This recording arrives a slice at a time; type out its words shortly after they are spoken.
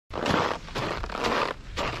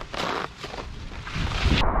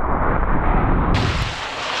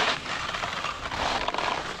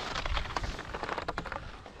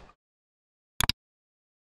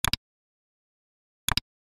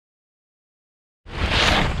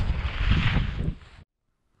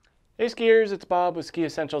Hey skiers, it's Bob with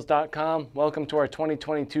Skiessentials.com. Welcome to our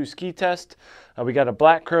 2022 ski test. We got a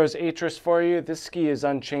Black Crow's Atris for you. This ski is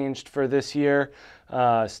unchanged for this year.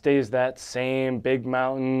 Stays that same big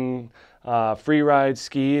mountain free ride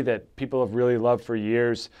ski that people have really loved for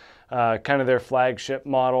years. Kind of their flagship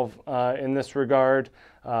model in this regard.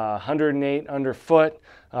 108 underfoot,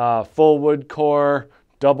 full wood core,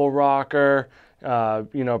 double rocker,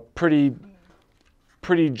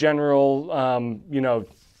 pretty general,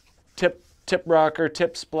 tip rocker,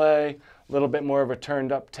 tip splay, a little bit more of a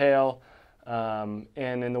turned up tail. And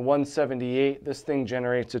in the 178, this thing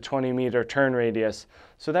generates a 20-meter turn radius.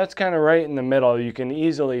 So that's kind of right in the middle. You can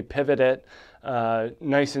easily pivot it,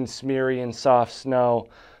 nice and smeary in soft snow,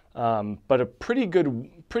 but a pretty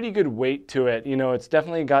good weight to it. It's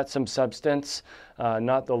definitely got some substance.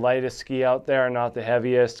 Not the lightest ski out there, not the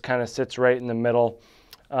heaviest, kind of sits right in the middle.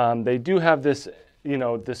 They do have this,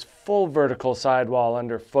 this full vertical sidewall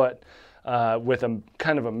underfoot, with a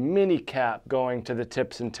kind of a mini cap going to the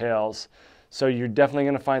tips and tails. So you're definitely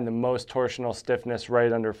going to find the most torsional stiffness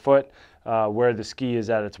right underfoot, where the ski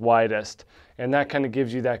is at its widest. And that kind of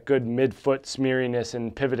gives you that good midfoot smeariness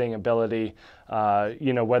and pivoting ability,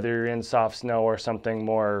 whether you're in soft snow or something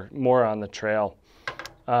more on the trail.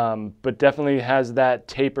 But definitely has that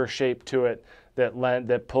taper shape to it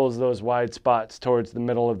that pulls those wide spots towards the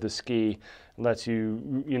middle of the ski. Lets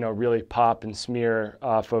you, really pop and smear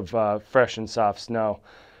off of fresh and soft snow.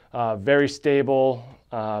 Very stable,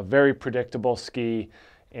 very predictable ski,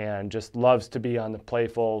 and just loves to be on the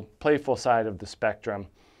playful side of the spectrum.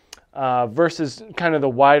 Versus kind of the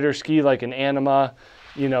wider ski like an Anima,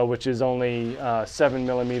 which is only 7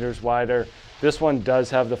 millimeters wider. This one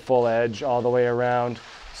does have the full edge all the way around,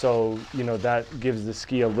 so that gives the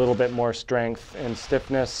ski a little bit more strength and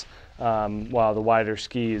stiffness. While the wider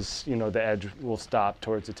skis, the edge will stop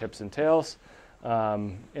towards the tips and tails.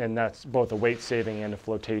 And that's both a weight saving and a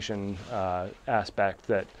flotation aspect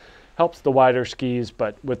that helps the wider skis,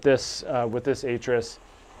 but with this Atris,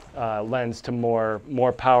 lends to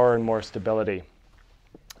more power and more stability.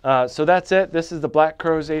 So that's it. This is the Black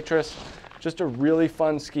Crow's Atris. Just a really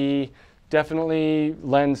fun ski. Definitely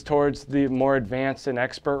lends towards the more advanced and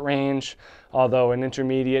expert range, although an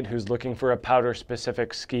intermediate who's looking for a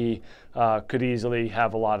powder-specific ski could easily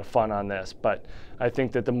have a lot of fun on this. But I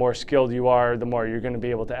think that the more skilled you are, the more you're going to be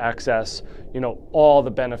able to access, all the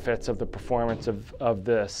benefits of the performance of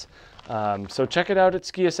this. So check it out at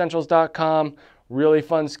Skiessentials.com. Really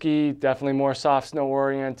fun ski, definitely more soft snow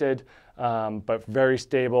oriented, but very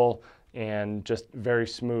stable and just very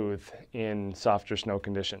smooth in softer snow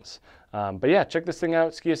conditions. But yeah, check this thing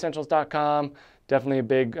out, Skiessentials.com. Definitely a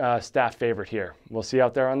big staff favorite here. We'll see you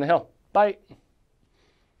out there on the hill. Bye.